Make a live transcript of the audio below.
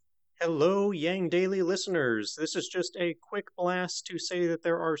Hello, Yang Daily listeners. This is just a quick blast to say that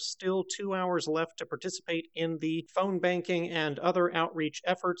there are still 2 hours left to participate in the phone banking and other outreach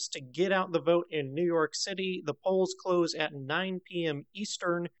efforts to get out the vote in New York City. The polls close at 9 p.m.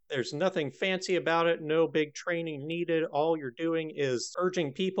 Eastern. There's nothing fancy about it, no big training needed. All you're doing is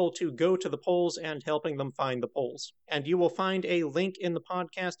urging people to go to the polls and helping them find the polls. And you will find a link in the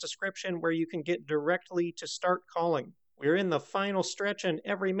podcast description where you can get directly to start calling. We're in the final stretch and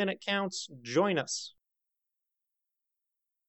every minute counts. Join us.